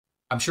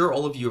I'm sure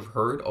all of you have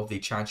heard of the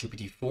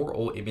ChatGPT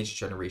 4.0 image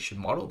generation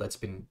model that's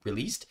been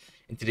released.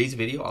 In today's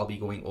video, I'll be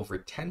going over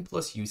 10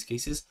 plus use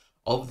cases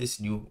of this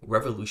new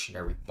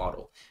revolutionary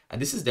model.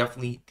 And this is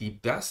definitely the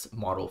best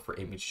model for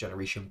image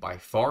generation by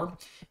far.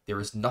 There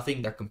is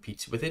nothing that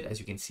competes with it.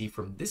 As you can see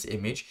from this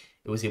image,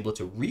 it was able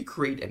to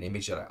recreate an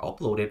image that I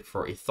uploaded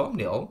for a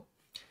thumbnail,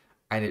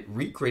 and it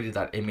recreated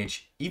that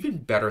image even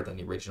better than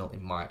the original,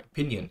 in my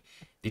opinion.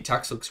 The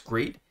text looks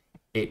great.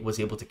 It was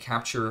able to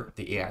capture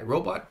the AI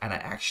robot, and I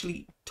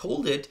actually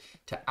told it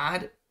to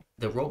add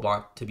the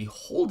robot to be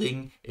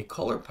holding a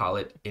color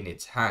palette in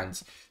its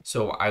hands.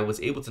 So I was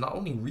able to not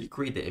only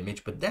recreate the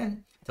image, but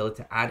then tell it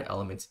to add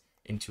elements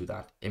into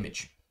that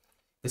image.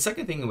 The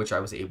second thing in which I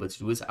was able to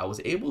do is I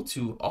was able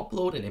to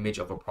upload an image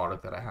of a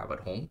product that I have at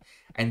home.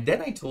 And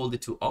then I told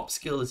it to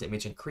upscale this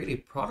image and create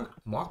a product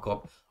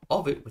mock-up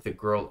of it with a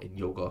girl in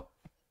yoga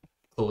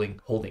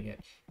clothing holding it.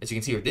 As you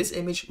can see here, this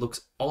image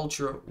looks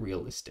ultra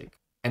realistic.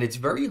 And it's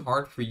very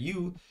hard for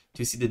you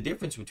to see the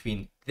difference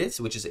between this,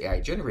 which is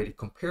AI generated,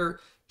 compared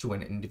to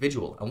an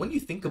individual. And when you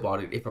think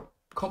about it, if a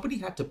company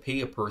had to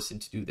pay a person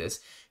to do this,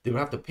 they would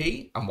have to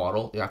pay a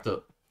model, they have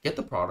to get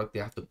the product,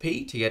 they have to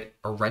pay to get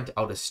or rent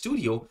out a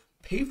studio,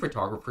 pay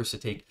photographers to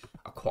take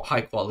a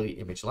high quality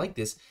image like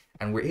this.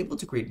 And we're able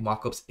to create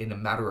mockups in a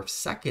matter of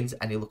seconds,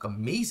 and they look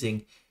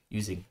amazing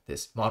using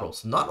this model.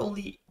 So not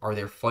only are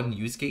there fun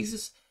use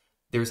cases,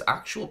 there's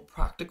actual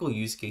practical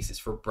use cases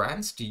for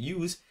brands to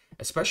use,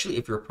 especially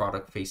if you're a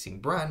product facing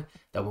brand,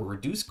 that will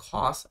reduce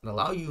costs and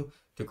allow you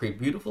to create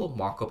beautiful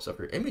mock-ups of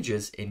your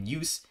images in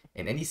use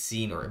in any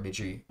scene or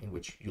imagery in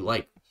which you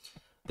like.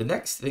 The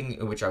next thing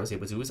in which I was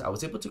able to do is I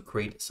was able to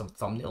create some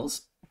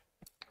thumbnails.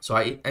 So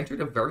I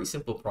entered a very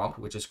simple prompt,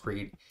 which is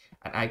create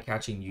an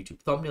eye-catching YouTube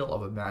thumbnail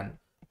of a man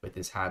with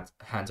his hands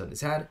on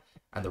his head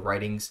and the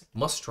writings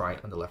 "must try"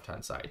 on the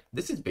left-hand side.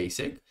 This is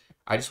basic.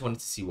 I just wanted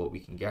to see what we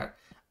can get.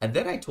 And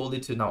then I told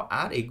it to now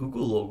add a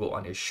Google logo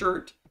on his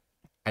shirt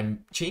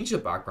and change the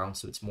background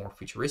so it's more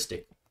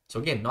futuristic. So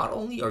again, not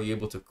only are you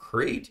able to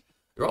create,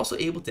 you're also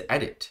able to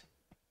edit.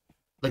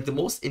 Like the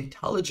most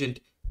intelligent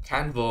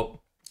Canva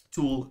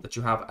tool that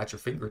you have at your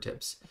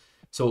fingertips.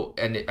 So,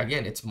 and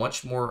again, it's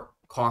much more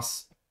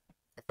cost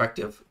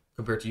effective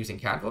compared to using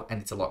Canva, and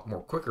it's a lot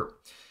more quicker.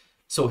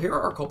 So here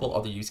are a couple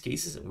other use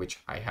cases in which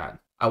I had.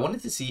 I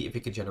wanted to see if it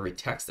could generate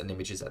text and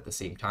images at the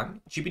same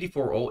time. GPT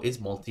 4.0 is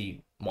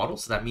multi-modal,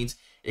 so that means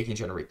it can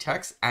generate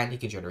text and it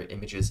can generate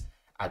images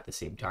at the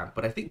same time.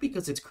 But I think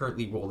because it's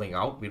currently rolling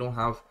out, we don't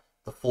have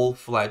the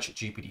full-fledged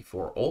GPT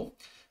 4.0.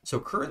 So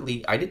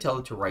currently, I did tell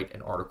it to write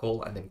an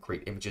article and then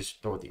create images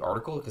for the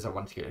article because I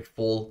wanted to get a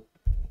full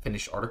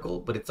finished article,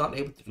 but it's not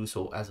able to do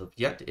so as of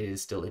yet. It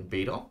is still in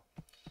beta.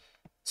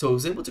 So it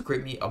was able to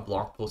create me a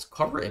blog post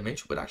cover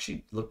image, but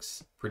actually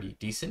looks pretty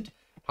decent.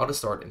 How to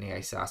start an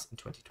AI SaaS in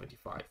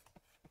 2025.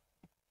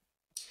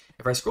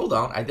 If I scroll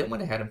down, I then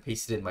went ahead and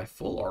pasted in my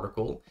full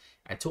article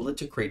and told it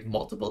to create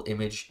multiple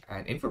image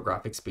and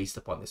infographics based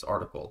upon this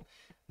article.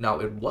 Now,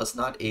 it was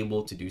not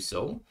able to do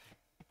so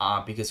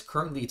because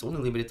currently it's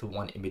only limited to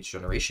one image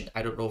generation.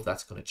 I don't know if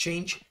that's going to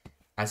change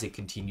as it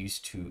continues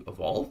to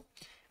evolve.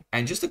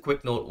 And just a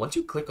quick note, once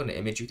you click on the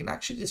image, you can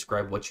actually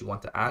describe what you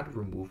want to add,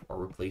 remove,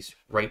 or replace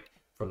right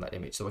from that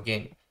image. So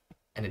again,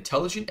 an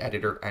intelligent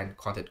editor and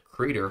content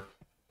creator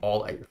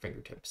all at your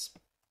fingertips.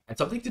 And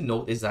something to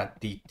note is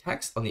that the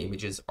text on the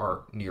images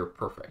are near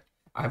perfect.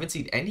 I haven't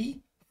seen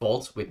any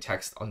faults with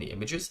text on the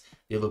images.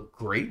 They look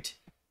great.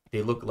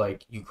 They look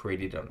like you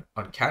created on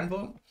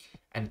Canva,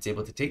 and it's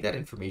able to take that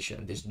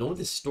information. There's no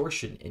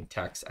distortion in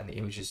text, and the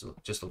images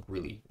just look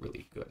really,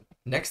 really good.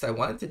 Next, I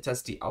wanted to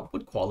test the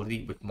output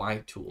quality with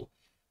my tool.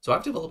 So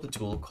I've developed a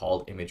tool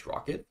called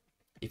ImageRocket.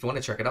 If you want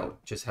to check it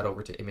out, just head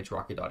over to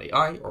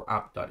ImageRocket.ai or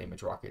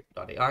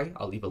app.ImageRocket.ai.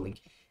 I'll leave a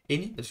link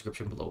in the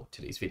description below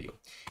today's video.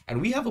 And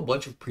we have a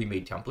bunch of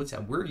pre-made templates,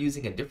 and we're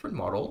using a different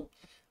model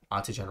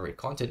to generate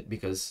content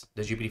because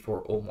the GPT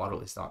 4.0 model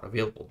is not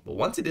available. But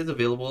once it is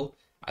available,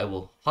 I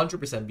will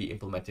 100% be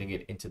implementing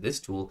it into this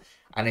tool.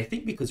 And I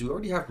think because we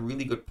already have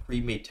really good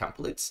pre-made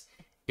templates,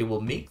 it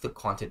will make the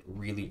content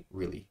really,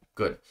 really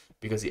good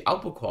because the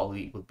output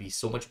quality will be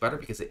so much better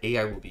because the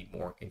AI will be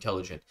more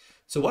intelligent.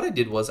 So what I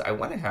did was I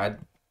went ahead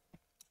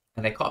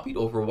and I copied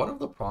over one of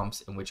the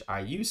prompts in which I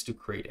used to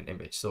create an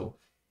image. So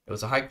it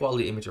was a high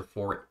quality image of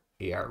 4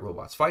 AI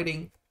robots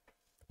fighting.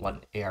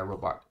 One AI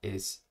robot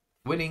is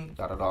winning,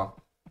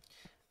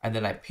 And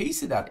then I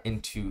pasted that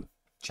into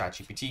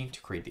ChatGPT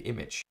to create the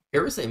image.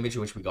 Here is the image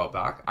in which we got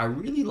back. I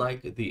really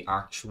like the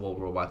actual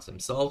robots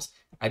themselves.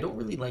 I don't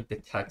really like the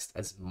text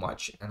as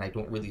much, and I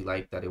don't really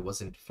like that it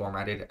wasn't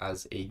formatted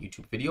as a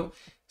YouTube video.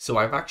 So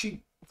I've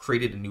actually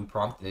created a new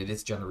prompt, and it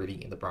is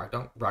generating in the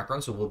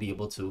background, so we'll be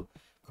able to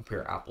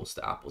compare apples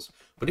to apples.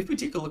 But if we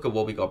take a look at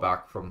what we got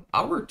back from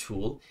our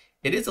tool,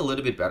 it is a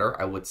little bit better,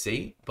 I would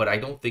say, but I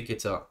don't think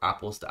it's a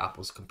apples to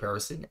apples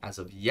comparison as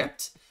of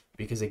yet,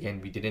 because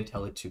again, we didn't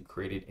tell it to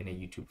create it in a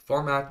YouTube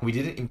format. We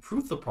didn't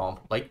improve the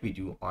prompt like we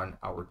do on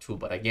our tool.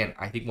 But again,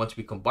 I think once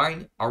we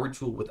combine our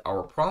tool with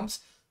our prompts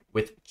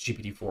with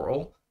GPT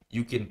 4.0,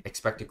 you can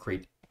expect to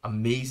create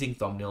amazing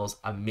thumbnails,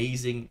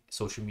 amazing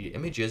social media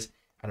images,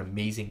 and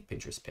amazing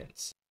Pinterest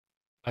pins.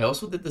 I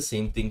also did the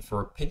same thing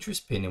for a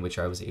Pinterest pin in which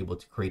I was able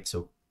to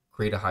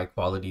create a high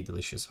quality,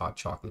 delicious hot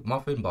chocolate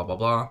muffin, blah, blah,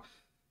 blah.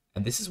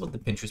 And this is what the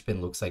Pinterest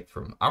pin looks like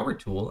from our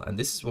tool. And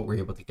this is what we're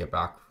able to get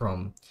back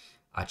from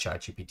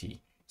ChatGPT.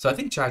 So I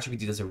think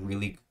ChatGPT does a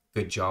really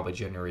good job at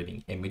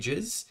generating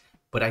images,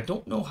 but I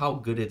don't know how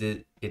good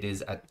it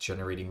is at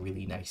generating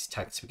really nice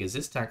text, because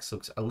this text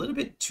looks a little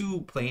bit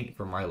too plain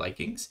for my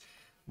likings.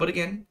 But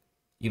again,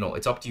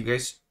 it's up to you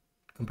guys.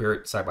 Compare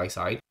it side by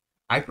side.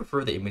 I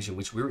prefer the image in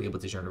which we were able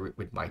to generate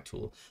with my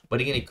tool. But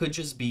again, it could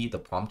just be the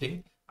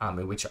prompting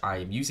in which I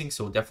am using.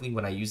 So definitely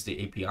when I use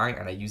the API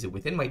and I use it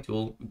within my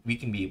tool, we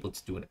can be able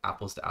to do an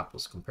apples to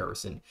apples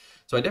comparison.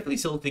 So I definitely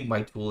still think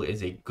my tool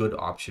is a good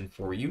option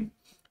for you.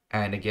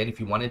 And again, if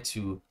you wanted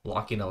to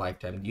lock in a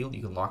lifetime deal,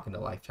 you can lock in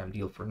a lifetime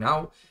deal for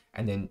now,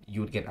 and then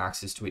you would get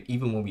access to it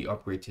even when we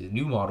upgrade to the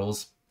new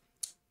models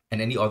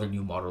and any other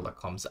new model that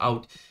comes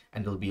out.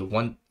 And it'll be a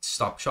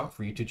one-stop shop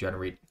for you to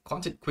generate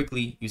content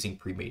quickly using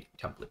pre-made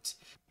templates.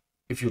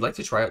 If you'd like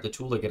to try out the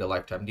tool or get a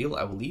lifetime deal,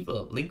 I will leave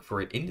a link for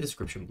it in the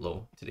description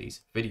below today's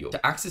video.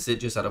 To access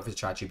it, just out of the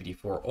ChatGPT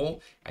 4.0,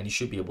 and you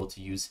should be able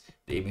to use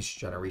the image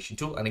generation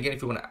tool. And again,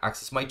 if you want to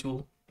access my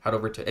tool, head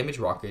over to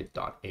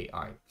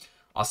ImageRocket.ai.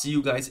 I'll see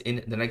you guys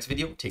in the next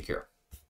video. Take care.